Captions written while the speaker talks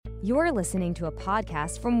You're listening to a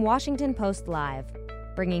podcast from Washington Post Live,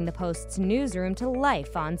 bringing the Post's newsroom to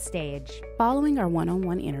life on stage. Following our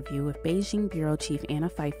one-on-one interview with Beijing Bureau Chief Anna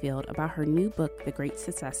Fifield about her new book, The Great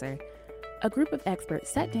Successor, a group of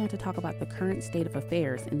experts sat down to talk about the current state of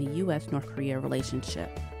affairs in the U.S.-North Korea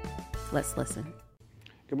relationship. Let's listen.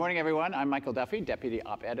 Good morning, everyone. I'm Michael Duffy, Deputy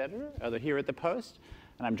Op-Ed Editor here at the Post,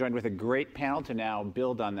 and I'm joined with a great panel to now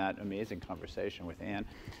build on that amazing conversation with Anne.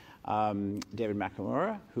 David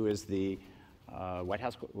Nakamura, who is the White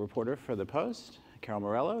House reporter for the Post, Carol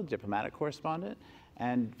Morello, diplomatic correspondent,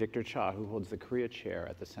 and Victor Cha, who holds the Korea chair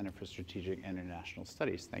at the Center for Strategic and International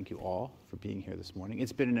Studies. Thank you all for being here this morning.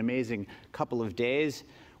 It's been an amazing couple of days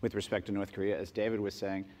with respect to North Korea, as David was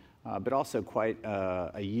saying, but also quite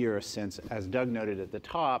a year since, as Doug noted at the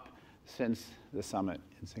top, since the summit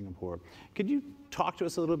in Singapore. Could you talk to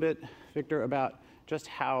us a little bit, Victor, about just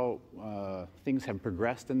how things have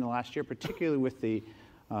progressed in the last year, particularly with the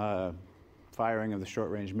firing of the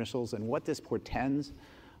short-range missiles, and what this portends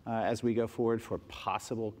as we go forward for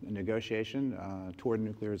possible negotiation toward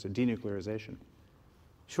denuclearization?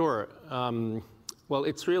 Sure. Well,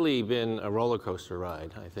 it's really been a roller coaster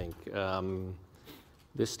ride, I think.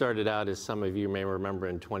 This started out, as some of you may remember,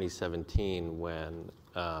 in 2017 when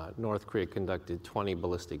North Korea conducted 20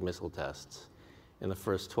 ballistic missile tests in the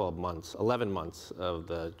first 11 months of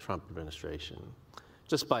the Trump administration.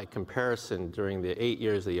 Just by comparison, during the 8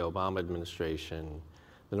 years of the Obama administration,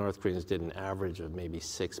 the North Koreans did an average of maybe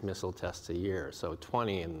 6 missile tests a year, so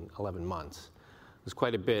 20 in 11 months. It was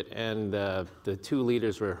quite a bit, and the two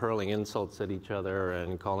leaders were hurling insults at each other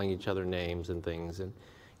and calling each other names and things. And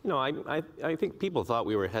you know, I think people thought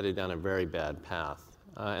we were headed down a very bad path.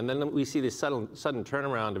 And then we see this sudden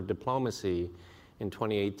turnaround of diplomacy in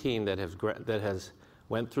 2018 that has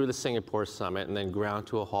went through the Singapore summit and then ground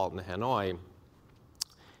to a halt in Hanoi.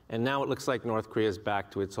 And now it looks like North Korea is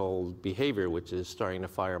back to its old behavior, which is starting to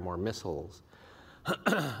fire more missiles.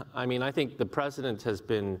 I mean, I think the president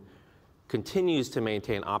continues to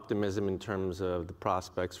maintain optimism in terms of the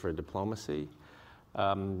prospects for diplomacy.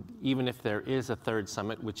 Even if there is a third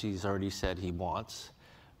summit, which he's already said he wants,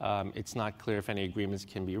 it's not clear if any agreements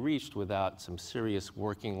can be reached without some serious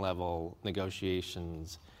working level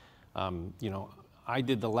negotiations. You know, I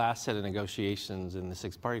did the last set of negotiations in the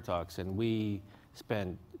six-party talks, and we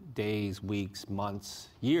spent days, weeks, months,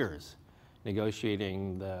 years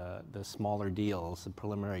negotiating the smaller deals, the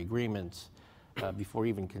preliminary agreements, before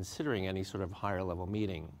even considering any sort of higher level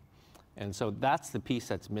meeting. And so that's the piece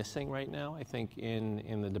that's missing right now, I think,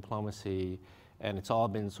 in the diplomacy, and it's all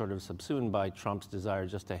been sort of subsumed by Trump's desire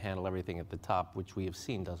just to handle everything at the top, which we have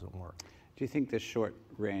seen doesn't work. Do you think the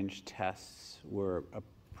short-range tests were a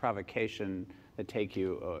provocation that take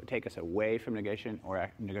us away from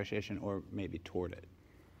negotiation or maybe toward it?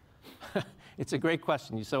 It's a great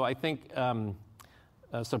question. So I think,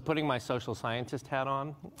 so putting my social scientist hat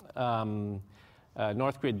on,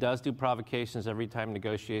 North Korea does do provocations every time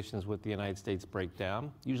negotiations with the United States break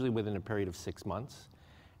down, usually within a period of 6 months.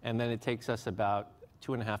 And then it takes us about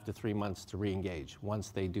 2.5 to 3 months to re-engage once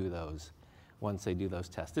they do those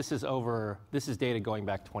tests. This is data going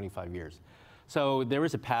back 25 years. So there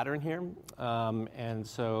is a pattern here.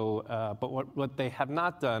 But what they have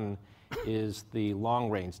not done is the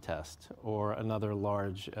long-range test or another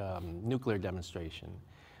large nuclear demonstration,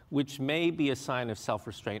 which may be a sign of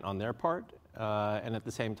self-restraint on their part. And at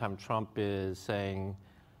the same time, Trump is saying,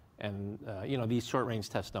 these short-range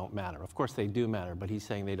tests don't matter. Of course, they do matter, but he's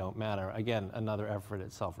saying they don't matter. Again, another effort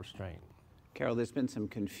at self-restraint. Carol, there's been some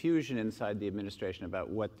confusion inside the administration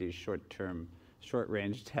about what these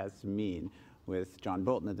short-range tests mean, with John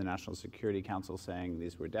Bolton at the National Security Council saying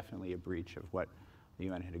these were definitely a breach of what the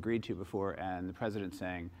UN had agreed to before, and the president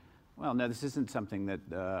saying, well, no, this isn't something that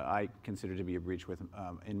I consider to be a breach with,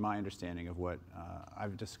 in my understanding of what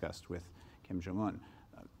I've discussed with Kim Jong-un.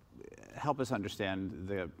 Help us understand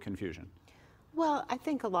the confusion. Well, I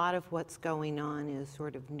think a lot of what's going on is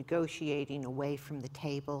sort of negotiating away from the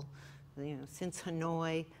table. You know, since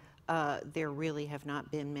Hanoi, there really have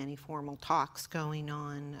not been many formal talks going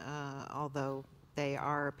on, although they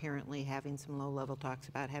are apparently having some low-level talks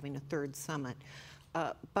about having a third summit.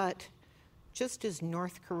 But just as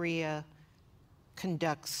North Korea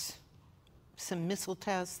conducts some missile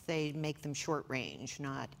tests, they make them short range,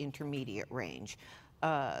 not intermediate range.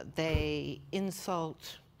 They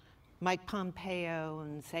insult Mike Pompeo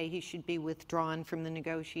and say he should be withdrawn from the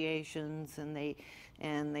negotiations, and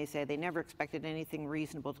they say they never expected anything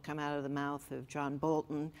reasonable to come out of the mouth of John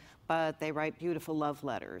Bolton, but they write beautiful love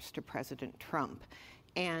letters to President Trump.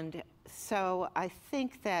 And so I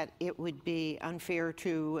think that it would be unfair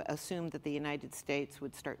to assume that the United States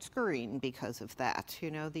would start scurrying because of that.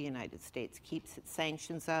 You know, the United States keeps its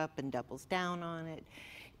sanctions up and doubles down on it.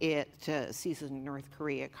 It seizes a North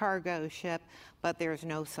Korea cargo ship, but there's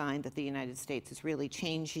no sign that the United States is really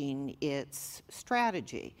changing its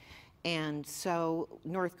strategy. And so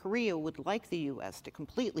North Korea would like the U.S. to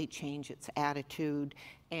completely change its attitude,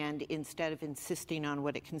 and instead of insisting on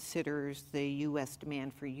what it considers the U.S.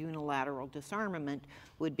 demand for unilateral disarmament,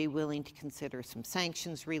 would be willing to consider some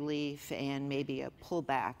sanctions relief and maybe a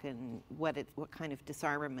pullback in what kind of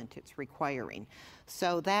disarmament it's requiring.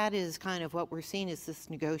 So that is kind of what we're seeing is this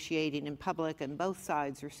negotiating in public, and both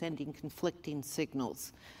sides are sending conflicting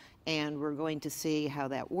signals. And we're going to see how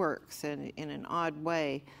that works. And in an odd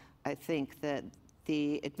way, I think that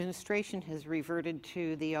the administration has reverted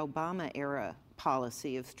to the Obama-era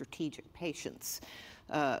policy of strategic patience.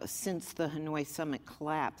 Since the Hanoi summit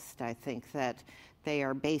collapsed, I think that they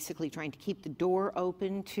are basically trying to keep the door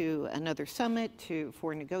open to another summit,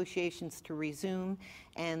 for negotiations to resume,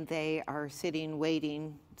 and they are sitting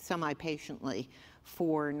waiting semi-patiently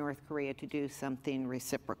for North Korea to do something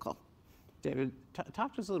reciprocal. David,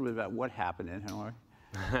 talk to us a little bit about what happened in Hanoi.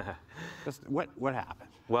 Just what happened?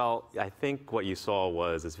 Well, I think what you saw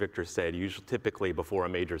was, as Victor said, typically before a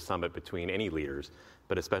major summit between any leaders,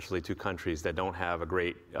 but especially two countries that don't have a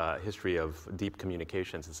great history of deep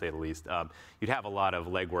communications, to say the least, you'd have a lot of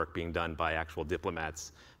legwork being done by actual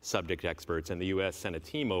diplomats, subject experts, and the U.S. sent a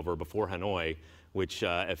team over before Hanoi, which,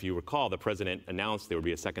 if you recall, the president announced there would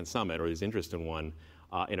be a second summit, or his interest in one,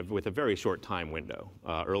 with a very short time window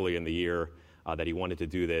early in the year that he wanted to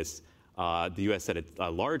do this. The U.S. sent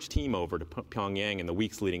a large team over to Pyongyang in the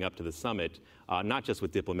weeks leading up to the summit, not just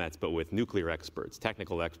with diplomats, but with nuclear experts,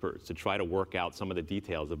 technical experts, to try to work out some of the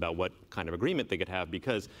details about what kind of agreement they could have,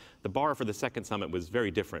 because the bar for the second summit was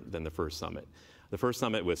very different than the first summit. The first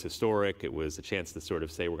summit was historic. It was a chance to sort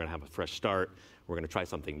of say, we're going to have a fresh start. We're going to try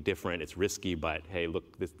something different. It's risky, but hey, look,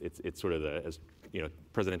 it's sort of as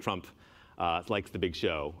President Trump likes the big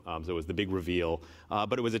show, so it was the big reveal.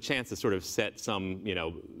 But it was a chance to sort of set some,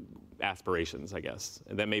 aspirations, I guess.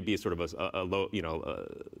 And that may be sort of a low,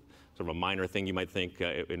 sort of a minor thing you might think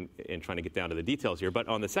in trying to get down to the details here. But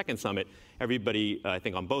on the second summit, everybody, I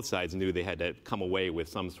think on both sides, knew they had to come away with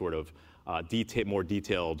some sort of more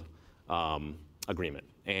detailed agreement.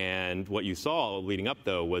 And what you saw leading up,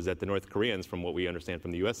 though, was that the North Koreans, from what we understand from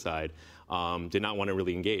the U.S. side, did not want to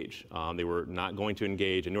really engage. They were not going to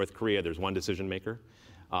engage. In North Korea, there's one decision maker.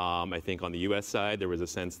 I think on the U.S. side, there was a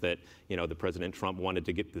sense that, the President Trump wanted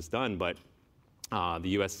to get this done, but the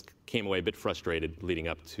U.S. came away a bit frustrated leading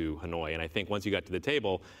up to Hanoi. And I think once you got to the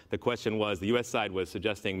table, the question was, the U.S. side was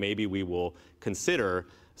suggesting maybe we will consider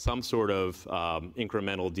some sort of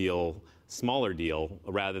incremental deal, smaller deal,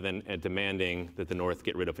 rather than demanding that the North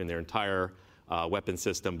get rid of their entire weapon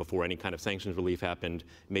system before any kind of sanctions relief happened.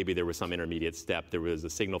 Maybe there was some intermediate step. There was a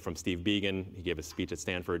signal from Steve Biegun. He gave a speech at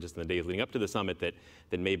Stanford just in the days leading up to the summit that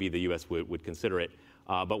maybe the U.S. would consider it.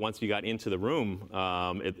 But once you got into the room,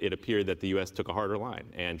 it appeared that the U.S. took a harder line.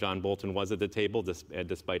 And John Bolton was at the table,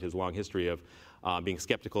 despite his long history of being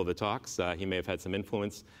skeptical of the talks. He may have had some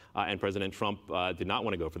influence. And President Trump did not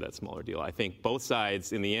want to go for that smaller deal. I think both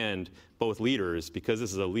sides, in the end, both leaders, because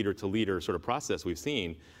this is a leader-to-leader sort of process we've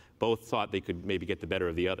seen, both thought they could maybe get the better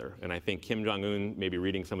of the other. And I think Kim Jong-un, maybe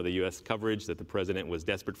reading some of the U.S. coverage, that the president was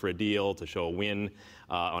desperate for a deal to show a win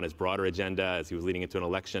on his broader agenda as he was leading into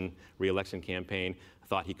an re-election campaign,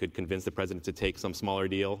 thought he could convince the president to take some smaller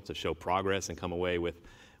deal to show progress and come away with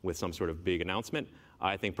some sort of big announcement.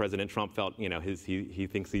 I think President Trump felt, he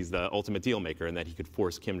thinks he's the ultimate deal maker and that he could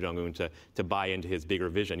force Kim Jong-un to buy into his bigger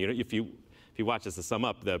vision. If you watch this to sum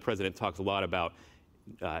up, the president talks a lot about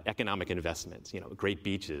economic investments, great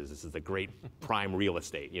beaches. This is the great prime real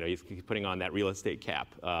estate. He's putting on that real estate cap.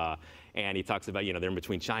 And he talks about, they're in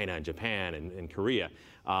between China and Japan and Korea,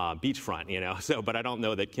 beachfront, So, but I don't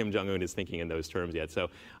know that Kim Jong-un is thinking in those terms yet. So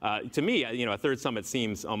to me, a third summit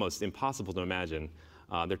seems almost impossible to imagine.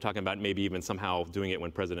 They're talking about maybe even somehow doing it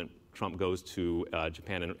when President Trump goes to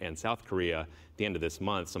Japan and South Korea at the end of this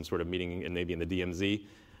month, some sort of meeting maybe in the DMZ.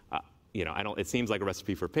 It seems like a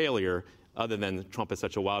recipe for failure. Other than Trump is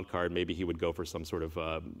such a wild card, maybe he would go for some sort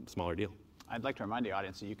of smaller deal. I'd like to remind the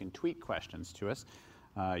audience that you can tweet questions to us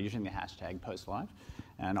using the hashtag #PostLive,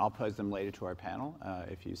 and I'll pose them later to our panel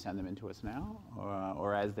if you send them in to us now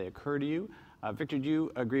or as they occur to you. Victor, do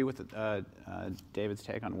you agree with David's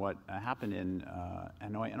take on what happened in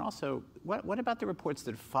Hanoi? And also, what about the reports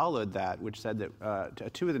that followed that, which said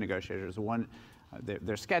that two of the negotiators, one,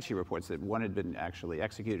 they're sketchy reports, that one had been actually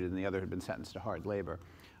executed and the other had been sentenced to hard labor.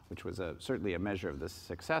 which was certainly a measure of the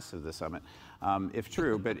success of the summit, if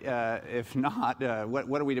true. But if not,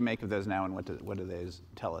 what are we to make of those now, and what do they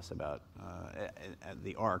tell us about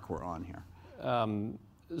the arc we're on here?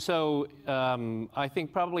 I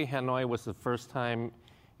think probably Hanoi was the first time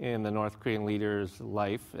in the North Korean leader's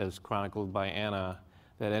life, as chronicled by Anna,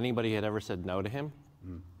 that anybody had ever said no to him.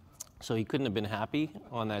 So he couldn't have been happy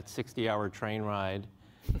on that 60-hour train ride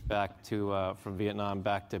back to from Vietnam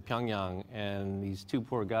back to Pyongyang, and these two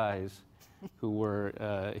poor guys who were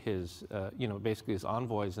his, basically his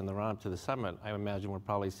envoys in the run-up to the summit, I imagine were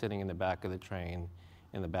probably sitting in the back of the train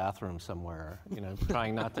in the bathroom somewhere,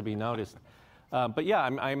 trying not to be noticed. But yeah,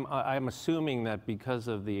 I'm assuming that because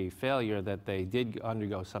of the failure that they did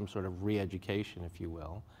undergo some sort of re-education, if you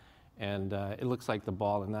will, and it looks like the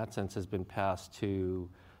ball in that sense has been passed to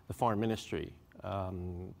the foreign ministry,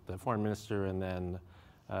 the foreign minister, and then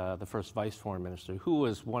the first vice foreign minister, who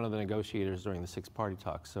was one of the negotiators during the six-party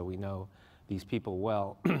talks. So we know these people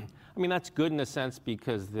well. I mean, that's good in a sense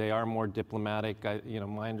because they are more diplomatic.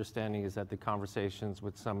 My understanding is that the conversations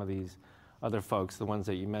with some of these other folks, the ones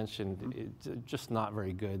that you mentioned, it's just not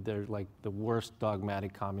very good. They're like the worst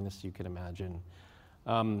dogmatic communists you can imagine.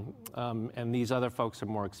 And these other folks are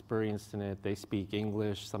more experienced in it. They speak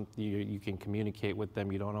English. You can communicate with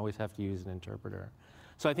them. You don't always have to use an interpreter.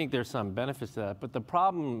 So I think there's some benefits to that. But the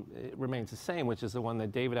problem remains the same, which is the one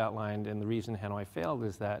that David outlined, and the reason Hanoi failed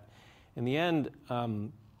is that in the end,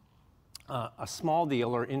 a small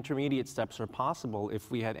deal or intermediate steps are possible if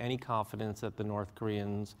we had any confidence that the North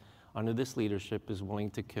Koreans under this leadership is willing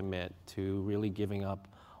to commit to really giving up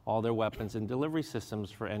all their weapons and delivery systems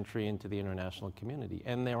for entry into the international community.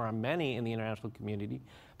 And there are many in the international community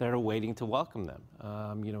that are waiting to welcome them,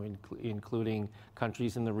 including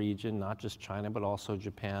countries in the region, not just China, but also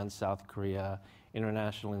Japan, South Korea,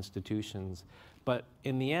 international institutions. But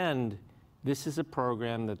in the end, this is a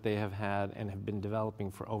program that they have had and have been developing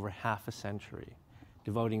for over half a century,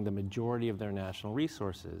 devoting the majority of their national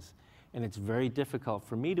resources. And it's very difficult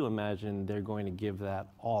for me to imagine they're going to give that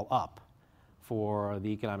all up for the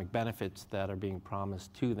economic benefits that are being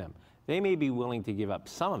promised to them. They may be willing to give up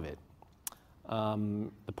some of it,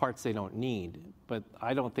 the parts they don't need, but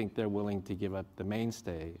I don't think they're willing to give up the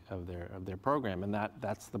mainstay of their program, and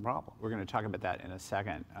that's the problem. We're going to talk about that in a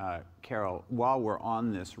second. Carol, while we're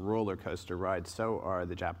on this roller coaster ride, so are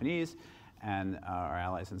the Japanese and our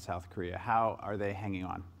allies in South Korea. How are they hanging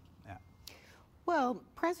on? Well,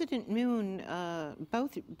 President Moon,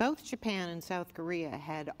 both Japan and South Korea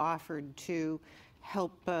had offered to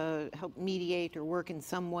help mediate or work in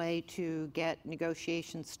some way to get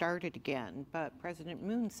negotiations started again. But President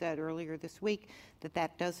Moon said earlier this week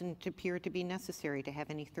that doesn't appear to be necessary to have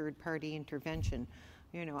any third-party intervention.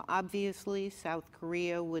 Obviously, South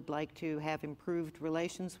Korea would like to have improved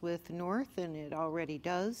relations with the North, and it already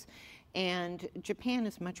does. And Japan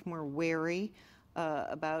is much more wary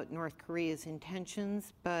about North Korea's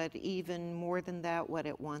intentions, but even more than that, what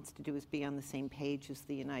it wants to do is be on the same page as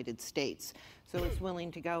the United States. So it's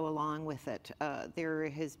willing to go along with it. There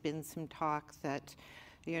has been some talk that,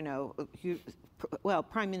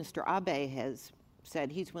 Prime Minister Abe has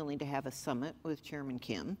said he's willing to have a summit with Chairman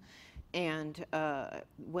Kim. And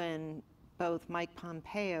when both Mike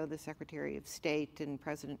Pompeo, the Secretary of State, and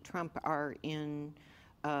President Trump are in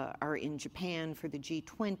Japan for the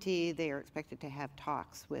G20. They are expected to have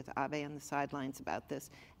talks with Abe on the sidelines about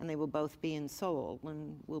this, and they will both be in Seoul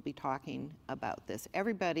and will be talking about this.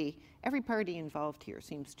 Every party involved here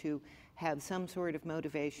seems to have some sort of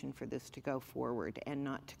motivation for this to go forward and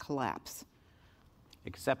not to collapse.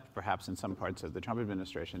 Except perhaps in some parts of the Trump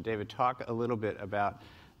administration. David, talk a little bit about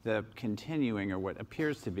the continuing, or what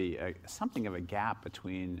appears to be something of a gap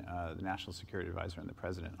between the National Security Advisor and the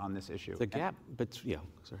President on this issue. The gap, but yeah,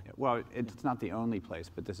 sorry. Well, it's not the only place,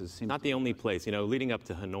 but this is not the only place. Leading up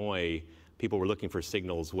to Hanoi, people were looking for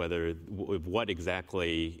signals what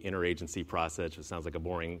exactly interagency process. It sounds like a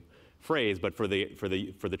boring phrase, but for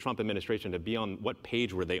the Trump administration to be on what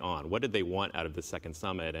page were they on? What did they want out of the second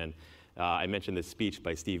summit? And I mentioned this speech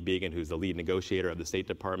by Steve Biegun, who's the lead negotiator of the State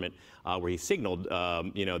Department, where he signaled,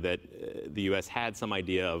 that the U.S. had some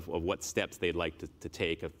idea of what steps they'd like to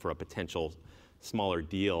take for a potential smaller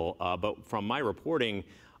deal. But from my reporting,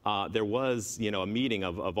 there was, a meeting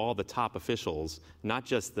of all the top officials, not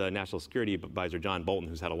just the National Security Advisor John Bolton,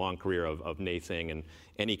 who's had a long career of naysaying and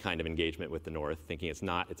any kind of engagement with the North, thinking it's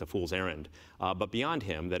a fool's errand. But beyond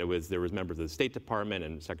him, there was members of the State Department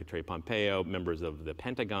and Secretary Pompeo, members of the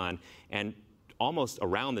Pentagon, and almost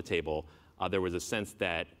around the table, there was a sense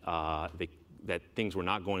that that things were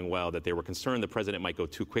not going well, that they were concerned the president might go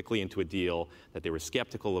too quickly into a deal, that they were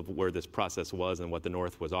skeptical of where this process was and what the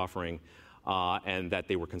North was offering. and that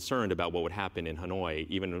they were concerned about what would happen in Hanoi,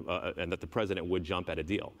 even and that the president would jump at a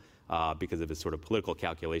deal because of his sort of political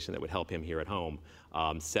calculation that would help him here at home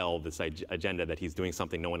sell this agenda that he's doing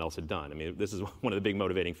something no one else had done. I mean, this is one of the big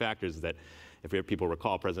motivating factors is that if people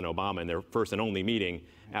recall, President Obama in their first and only meeting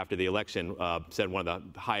after the election said one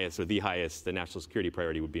of the highest or the highest national security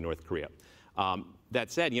priority would be North Korea.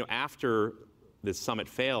 That said, after this summit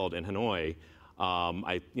failed in Hanoi,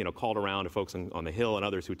 I called around to folks on the Hill and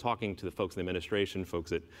others who were talking to the folks in the administration,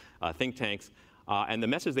 folks at think tanks, and the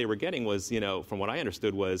message they were getting was, from what I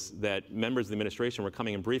understood, was that members of the administration were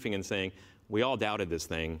coming and briefing and saying, we all doubted this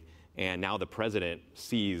thing, and now the president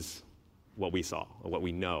sees what we saw, or what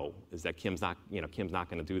we know, is that Kim's not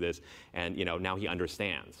going to do this, and now he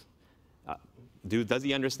understands. Does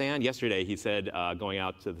he understand? Yesterday he said, going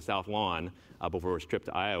out to the South Lawn before his trip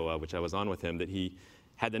to Iowa, which I was on with him, that he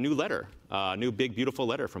had a new letter, new big beautiful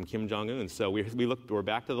letter from Kim Jong-un. So we're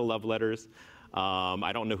back to the love letters.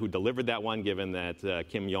 I don't know who delivered that one, given that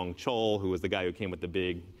Kim Yong-chol, who was the guy who came with the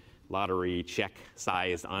big lottery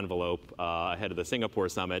check-sized envelope ahead of the Singapore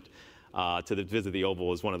summit, to visit the Oval,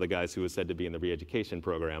 was one of the guys who was said to be in the re-education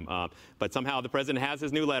program. But somehow the president has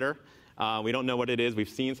his new letter. We don't know what it is. We've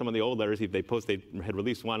seen some of the old letters. They had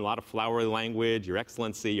released one, a lot of flowery language, Your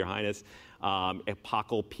Excellency, Your Highness,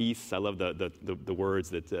 epochal peace. I love the words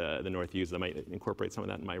that the North uses. I might incorporate some of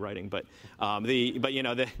that in my writing. But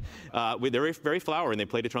they're very flowery, and they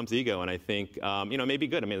play to Trump's ego. And I think it may be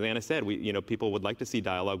good. I mean, as Anna said, people would like to see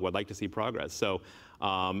dialogue, would like to see progress. So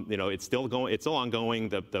it's still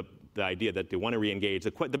ongoing. The idea that they want to re-engage.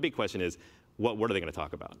 The big question is, what are they going to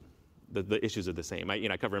talk about? The issues are the same.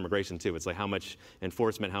 I cover immigration too. It's like how much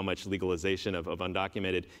enforcement, how much legalization of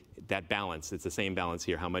undocumented. That balance, it's the same balance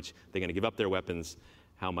here. How much they're going to give up their weapons?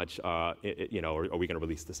 How much, are we going to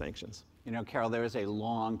release the sanctions? Carol, there is a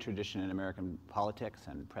long tradition in American politics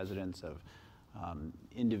and presidents of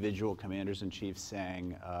individual commanders-in-chief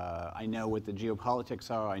saying, I know what the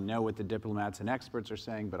geopolitics are, I know what the diplomats and experts are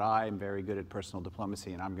saying, but I am very good at personal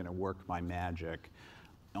diplomacy and I'm going to work my magic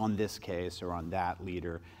on this case or on that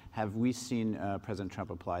leader. Have we seen President Trump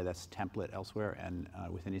apply this template elsewhere and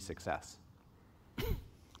with any success?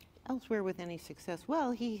 Elsewhere with any success?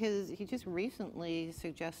 Well, he just recently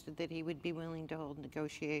suggested that he would be willing to hold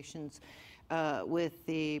negotiations with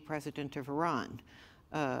the president of Iran.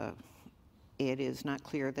 It is not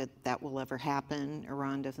clear that that will ever happen.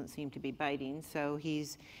 Iran doesn't seem to be biting, so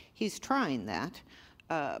he's trying that.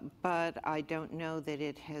 But I don't know that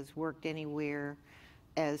it has worked anywhere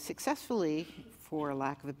as successfully, for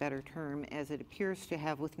lack of a better term, as it appears to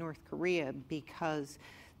have with North Korea, because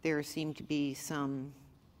there seem to be some,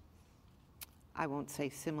 I won't say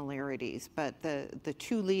similarities, but the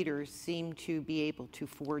two leaders seem to be able to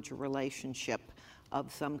forge a relationship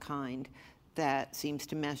of some kind that seems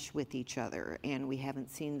to mesh with each other, and we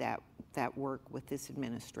haven't seen that work with this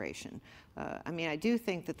administration. I do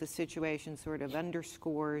think that the situation sort of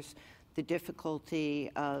underscores the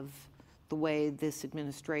difficulty of the way this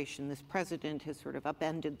administration, this president, has sort of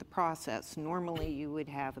upended the process. Normally, you would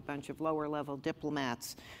have a bunch of lower-level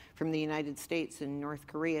diplomats from the United States and North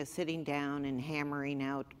Korea sitting down and hammering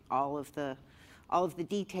out all of the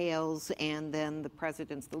details, and then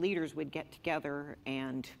the leaders would get together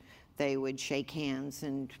and they would shake hands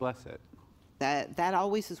and bless it. That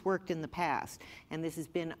always has worked in the past, and this has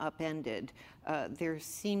been upended. There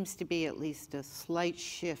seems to be at least a slight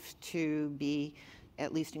shift to be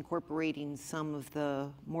at least incorporating some of the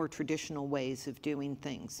more traditional ways of doing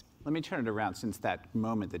things. Let me turn it around, since that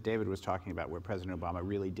moment that David was talking about where President Obama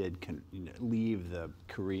really did leave the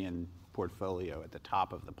Korean portfolio at the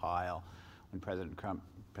top of the pile when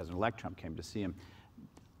President-elect Trump came to see him.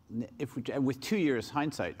 With 2 years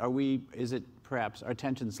hindsight, is it perhaps our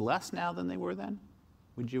tensions less now than they were then?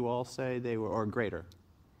 Would you all say they were, or greater?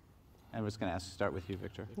 I was going to start with you,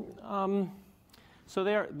 Victor. So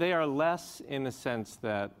they are less in the sense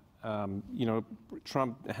that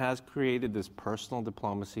Trump has created this personal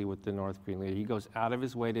diplomacy with the North Korean leader. He goes out of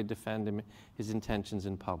his way to defend his intentions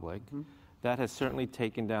in public. Mm-hmm. That has certainly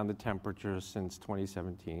taken down the temperature since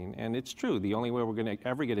 2017. And it's true, the only way we're going to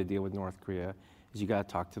ever get a deal with North Korea is you got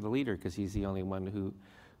to talk to the leader, because he's the only one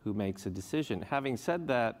who makes a decision. Having said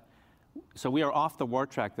that, so we are off the war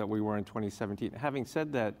track that we were in 2017. Having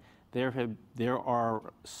said that, there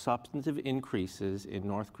are substantive increases in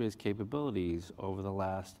North Korea's capabilities over the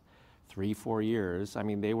last 3-4 years. I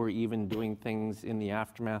mean, they were even doing things in the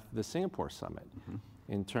aftermath of the Singapore summit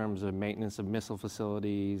in terms of maintenance of missile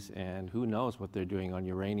facilities, and who knows what they're doing on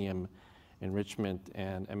uranium enrichment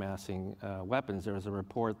and amassing weapons. There was a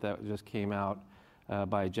report that just came out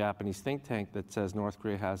by a Japanese think tank that says North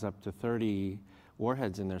Korea has up to 30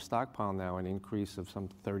 warheads in their stockpile now, an increase of some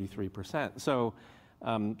 33%. So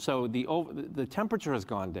the temperature has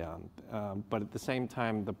gone down, but at the same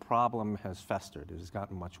time, the problem has festered. It has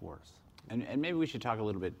gotten much worse. And maybe we should talk a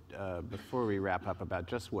little bit before we wrap up about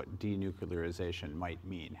just what denuclearization might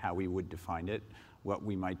mean, how we would define it, what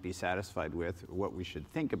we might be satisfied with, what we should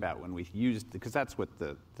think about when we use, because that's what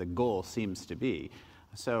the goal seems to be.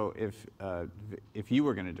 So if you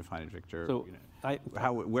were going to define it, Victor, so thank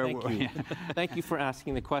you. Thank you for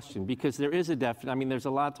asking the question, because there is a there's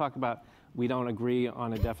a lot of talk about we don't agree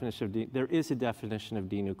on a definition of there is a definition of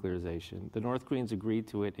denuclearization. The North Koreans agreed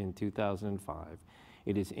to it in 2005.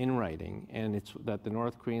 It is in writing, and it's that the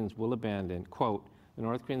North Koreans will abandon, quote, the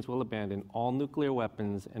North Koreans will abandon all nuclear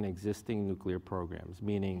weapons and existing nuclear programs,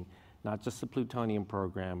 meaning not just the plutonium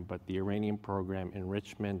program, but the uranium program,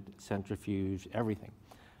 enrichment, centrifuge, everything.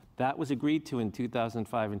 That was agreed to in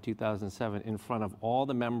 2005 and 2007 in front of all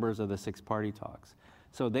the members of the six-party talks.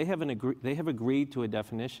 So they have agreed to a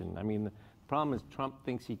definition. I mean, the problem is Trump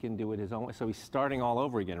thinks he can do it his own way, so he's starting all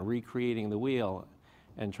over again, recreating the wheel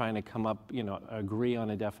and trying to come up, agree on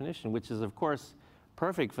a definition, which is, of course,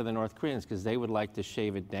 perfect for the North Koreans because they would like to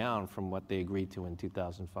shave it down from what they agreed to in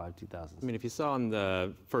 2005, 2006. I mean, if you saw on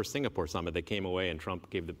the first Singapore summit, they came away and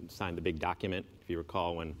Trump signed the big document, if you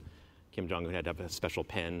recall, when Kim Jong-un had to have a special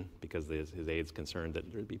pen because his aides concerned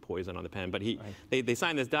that there'd be poison on the pen. But they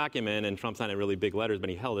signed this document, and Trump signed it in really big letters, but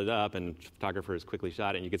he held it up, and photographers quickly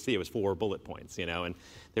shot it, and you could see it was 4 bullet points, and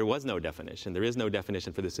there was no definition. There is no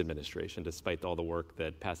definition for this administration, despite all the work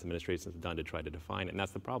that past administrations have done to try to define it, and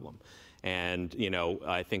that's the problem. And,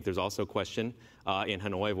 I think there's also a question in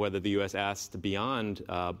Hanoi of whether the U.S. asked beyond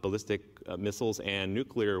ballistic missiles and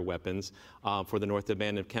nuclear weapons for the North to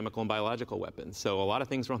abandon chemical and biological weapons. So a lot of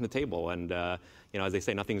things are on the table. And, as they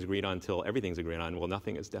say, nothing's agreed on until everything's agreed on. Well,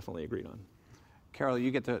 nothing is definitely agreed on. Carol,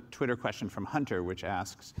 you get the Twitter question from Hunter, which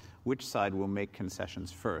asks, which side will make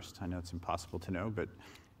concessions first? I know it's impossible to know, but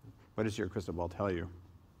what does your crystal ball tell you?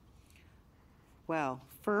 Well,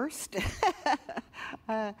 first,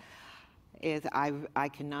 I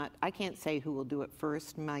can't say who will do it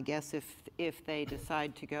first. My guess, if they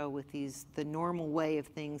decide to go with the normal way of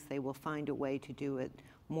things, they will find a way to do it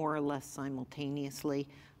more or less simultaneously.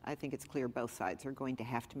 I think it's clear both sides are going to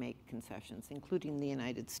have to make concessions, including the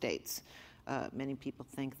United States. Many people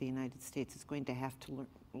think the United States is going to have to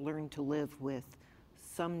learn to live with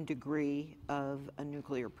some degree of a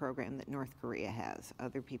nuclear program that North Korea has.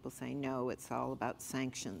 Other people say, no, it's all about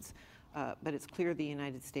sanctions. But it's clear the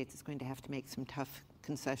United States is going to have to make some tough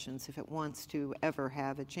concessions if it wants to ever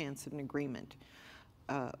have a chance at an agreement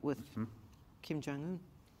with Kim Jong-un.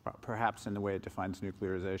 Perhaps in the way it defines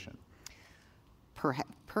nuclearization.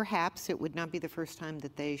 Perhaps it would not be the first time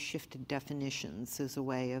that they shifted definitions as a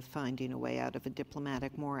way of finding a way out of a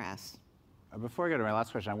diplomatic morass. Before I go to my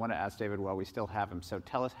last question, I want to ask David while we still have him. So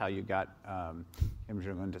tell us how you got Kim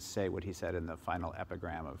Jong-un to say what he said in the final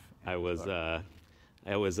epigram of.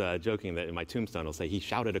 I was joking that in my tombstone it'll say he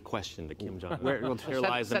shouted a question to Kim Jong-un. Here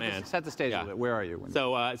lies the man. Set the stage a little bit. Where are you?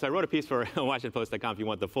 So I wrote a piece for WashingtonPost.com if you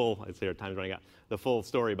want the full. It's there. Time's running out. The full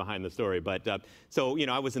story behind the story. But I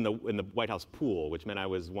was in the White House pool, which meant I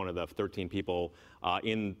was one of the 13 people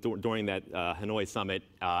during that Hanoi summit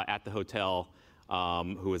at the hotel.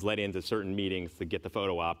 Who was let into certain meetings to get the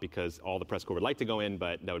photo op because all the press corps would like to go in,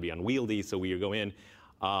 but that would be unwieldy, so we would go in.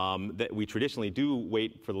 That we traditionally do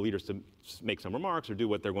wait for the leaders to make some remarks or do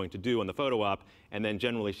what they're going to do on the photo op, and then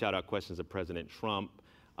generally shout out questions of President Trump.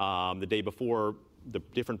 The day before, the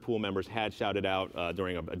different pool members had shouted out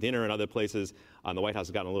during a dinner and other places. The White House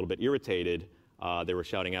had gotten a little bit irritated. They were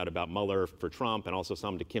shouting out about Mueller for Trump and also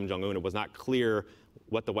some to Kim Jong-un. It was not clear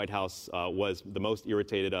what the White House was the most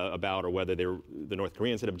irritated about or whether the North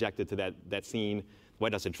Koreans had objected to that scene. The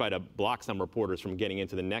White House had tried to block some reporters from getting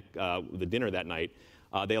into the dinner that night.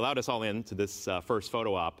 They allowed us all in to this first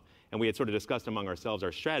photo op, and we had sort of discussed among ourselves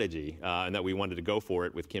our strategy, and that we wanted to go for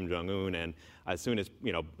it with Kim Jong-un. And as soon as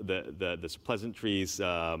the pleasantries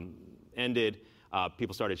ended,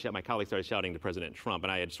 my colleagues started shouting to President Trump,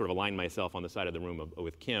 and I had sort of aligned myself on the side of the room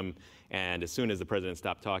with Kim. And as soon as the president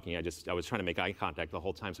stopped talking, I was trying to make eye contact the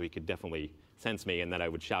whole time so he could definitely sense me, and then I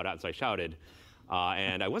would shout out. So I shouted.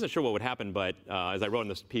 And I wasn't sure what would happen, but as I wrote in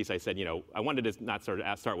this piece, I said, I wanted to not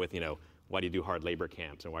start with, why do you do hard labor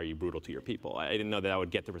camps and why are you brutal to your people? I didn't know that I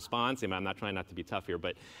would get the response. I'm not trying not to be tough here,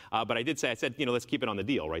 but I did say, let's keep it on the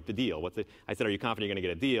deal, right? The deal. I said, are you confident you're going to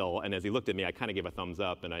get a deal? And as he looked at me, I kind of gave a thumbs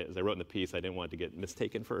up. And as I wrote in the piece, I didn't want it to get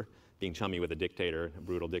mistaken for being chummy with a dictator, a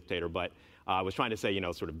brutal dictator. But I was trying to say,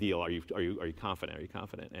 sort of deal. Are you confident? Are you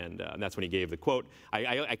confident? And that's when he gave the quote.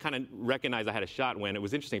 I kind of recognized I had a shot when it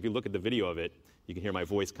was interesting. If you look at the video of it, you can hear my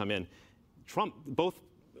voice come in. both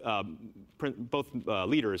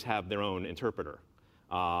leaders have their own interpreter,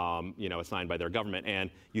 assigned by their government. And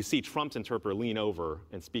you see Trump's interpreter lean over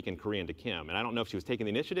and speak in Korean to Kim. And I don't know if she was taking the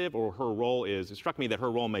initiative or her role is, it struck me that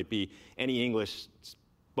her role might be any English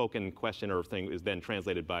spoken question or thing is then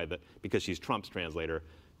translated because she's Trump's translator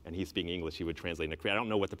and he's speaking English, he would translate into Korean. I don't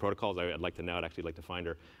know what the protocol is. I'd like to know. I'd actually like to find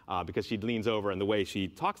her because she leans over and the way she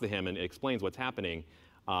talks to him and explains what's happening,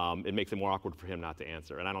 it makes it more awkward for him not to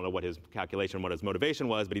answer. And I don't know what his calculation, what his motivation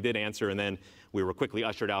was, but he did answer, and then we were quickly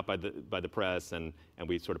ushered out by the press, and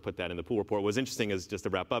we sort of put that in the pool report. What was interesting is, just to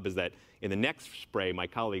wrap up, is that in the next spray, my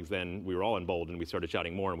colleagues then, we were all emboldened, we started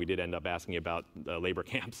shouting more, and we did end up asking about labor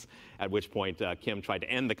camps, at which point Kim tried to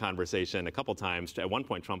end the conversation a couple times. At one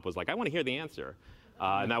point, Trump was like, I want to hear the answer.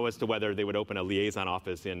 And that was to whether they would open a liaison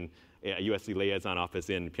office a USC liaison office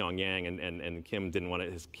in Pyongyang, and Kim didn't want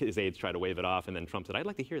his aides try to wave it off, and then Trump said, I'd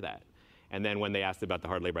like to hear that. And then when they asked about the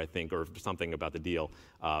hard labor, I think, or something about the deal,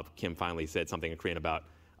 Kim finally said something in Korean about,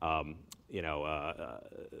 that's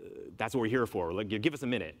what we're here for. Like, give us a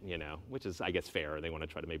minute, which is, I guess, fair. They want to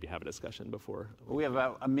try to maybe have a discussion before. We have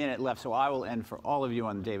about a minute left, so I will end for all of you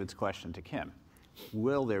on David's question to Kim.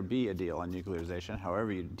 Will there be a deal on nuclearization,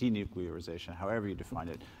 denuclearization, however you define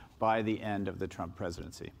it, by the end of the Trump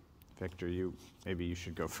presidency? Victor, maybe you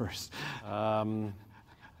should go first.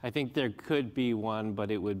 I think there could be one,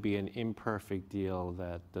 but it would be an imperfect deal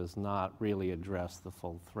that does not really address the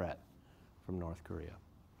full threat from North Korea.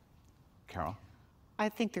 Carol? I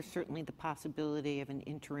think there's certainly the possibility of an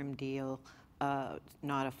interim deal,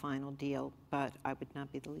 not a final deal, but I would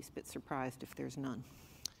not be the least bit surprised if there's none.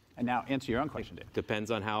 And now answer your own question, Dave.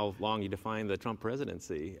 Depends on how long you define the Trump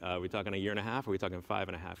presidency. Are we talking a year and a half? Or are we talking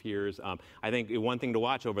 5.5 years? I think one thing to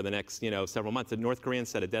watch over the next several months, the North Koreans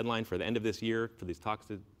set a deadline for the end of this year for these talks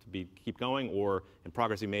to keep going, or in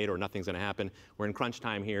progress be made, or nothing's going to happen. We're in crunch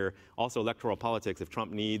time here. Also, electoral politics. If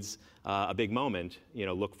Trump needs a big moment,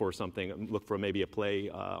 look for maybe a play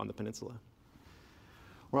on the peninsula.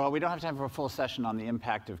 Well, we don't have time for a full session on the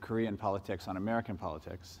impact of Korean politics on American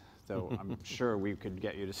politics. So I'm sure we could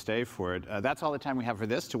get you to stay for it. That's all the time we have for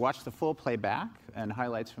this. To watch the full playback and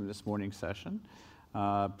highlights from this morning's session,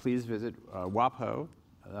 please visit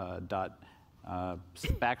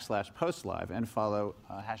wapo./postlive and follow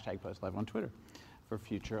 #postlive on Twitter for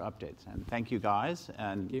future updates. And thank you guys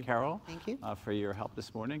and Carol for your help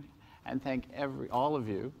this morning. And thank all of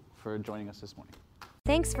you for joining us this morning.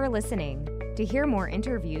 Thanks for listening. To hear more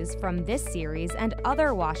interviews from this series and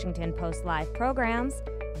other Washington Post Live programs,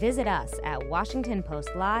 visit us at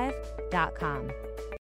WashingtonPostLive.com.